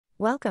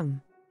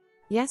Welcome.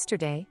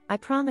 Yesterday, I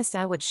promised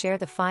I would share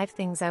the 5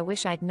 things I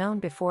wish I'd known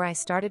before I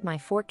started my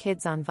 4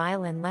 kids on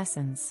violin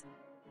lessons.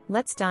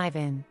 Let's dive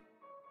in.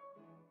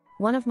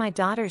 One of my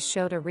daughters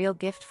showed a real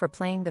gift for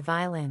playing the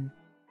violin.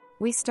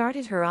 We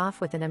started her off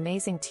with an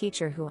amazing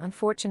teacher who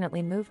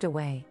unfortunately moved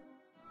away.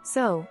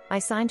 So, I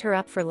signed her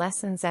up for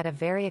lessons at a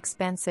very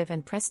expensive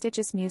and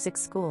prestigious music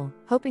school,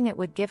 hoping it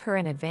would give her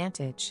an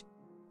advantage.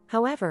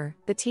 However,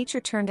 the teacher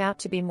turned out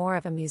to be more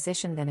of a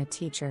musician than a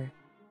teacher.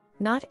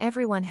 Not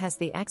everyone has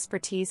the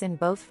expertise in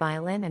both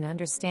violin and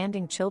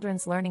understanding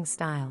children's learning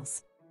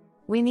styles.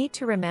 We need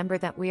to remember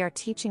that we are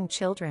teaching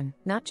children,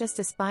 not just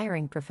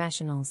aspiring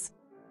professionals.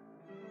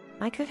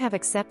 I could have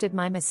accepted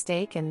my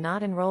mistake and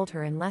not enrolled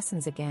her in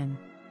lessons again.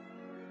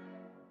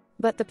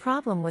 But the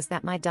problem was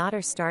that my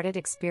daughter started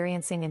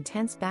experiencing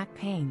intense back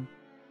pain.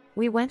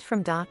 We went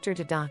from doctor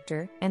to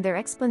doctor, and their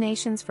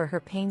explanations for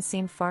her pain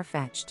seemed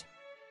far-fetched.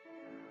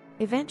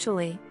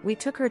 Eventually, we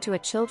took her to a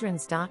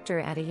children's doctor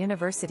at a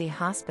university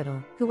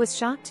hospital, who was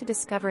shocked to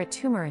discover a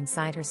tumor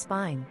inside her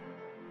spine.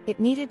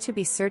 It needed to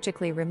be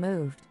surgically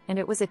removed, and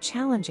it was a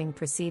challenging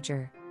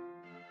procedure.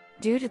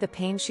 Due to the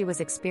pain she was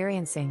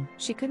experiencing,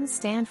 she couldn't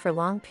stand for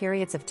long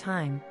periods of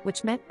time,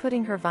 which meant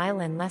putting her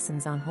violin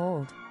lessons on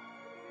hold.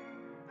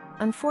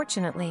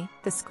 Unfortunately,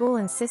 the school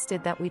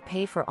insisted that we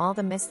pay for all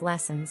the missed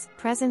lessons,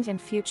 present and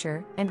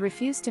future, and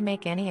refused to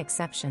make any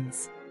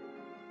exceptions.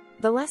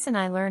 The lesson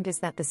I learned is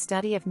that the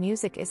study of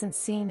music isn't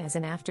seen as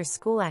an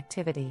after-school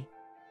activity.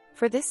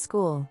 For this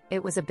school,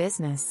 it was a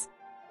business.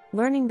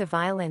 Learning the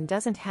violin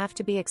doesn't have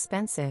to be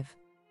expensive.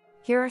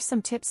 Here are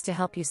some tips to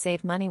help you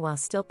save money while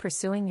still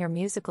pursuing your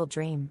musical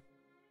dream.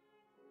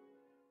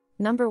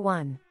 Number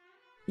 1.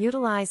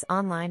 Utilize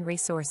online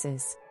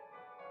resources.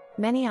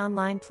 Many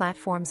online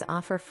platforms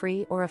offer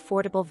free or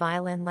affordable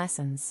violin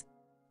lessons.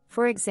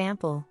 For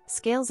example,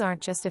 Scales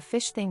Aren't Just a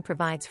Fish Thing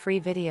provides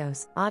free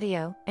videos,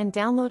 audio, and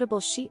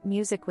downloadable sheet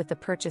music with the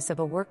purchase of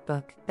a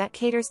workbook that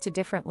caters to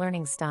different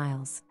learning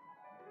styles.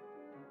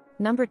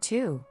 Number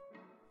 2.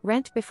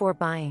 Rent before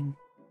buying.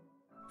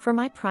 For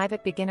my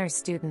private beginner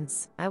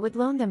students, I would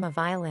loan them a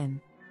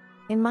violin.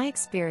 In my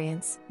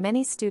experience,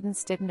 many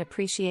students didn't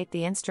appreciate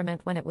the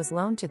instrument when it was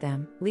loaned to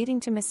them, leading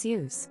to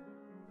misuse.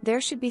 There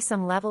should be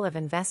some level of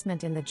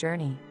investment in the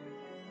journey.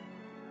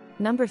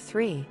 Number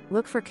 3.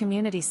 Look for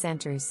community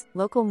centers,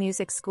 local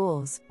music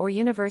schools, or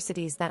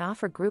universities that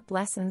offer group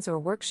lessons or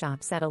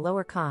workshops at a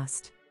lower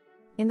cost.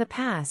 In the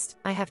past,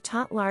 I have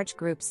taught large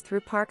groups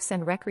through parks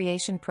and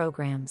recreation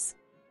programs.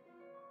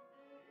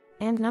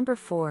 And number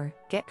 4.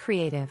 Get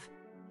creative.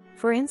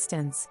 For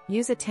instance,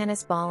 use a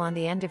tennis ball on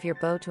the end of your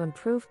bow to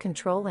improve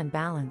control and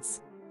balance.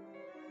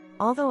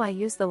 Although I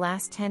use the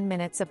last 10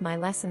 minutes of my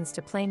lessons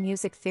to play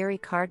music theory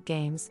card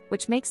games,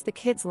 which makes the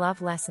kids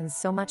love lessons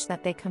so much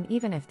that they come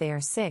even if they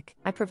are sick,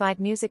 I provide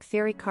music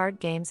theory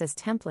card games as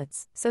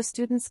templates, so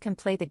students can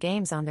play the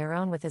games on their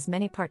own with as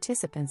many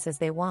participants as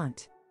they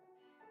want.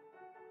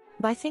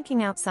 By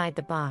thinking outside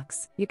the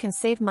box, you can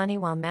save money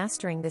while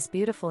mastering this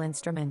beautiful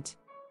instrument.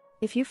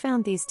 If you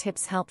found these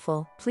tips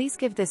helpful, please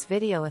give this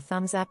video a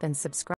thumbs up and subscribe.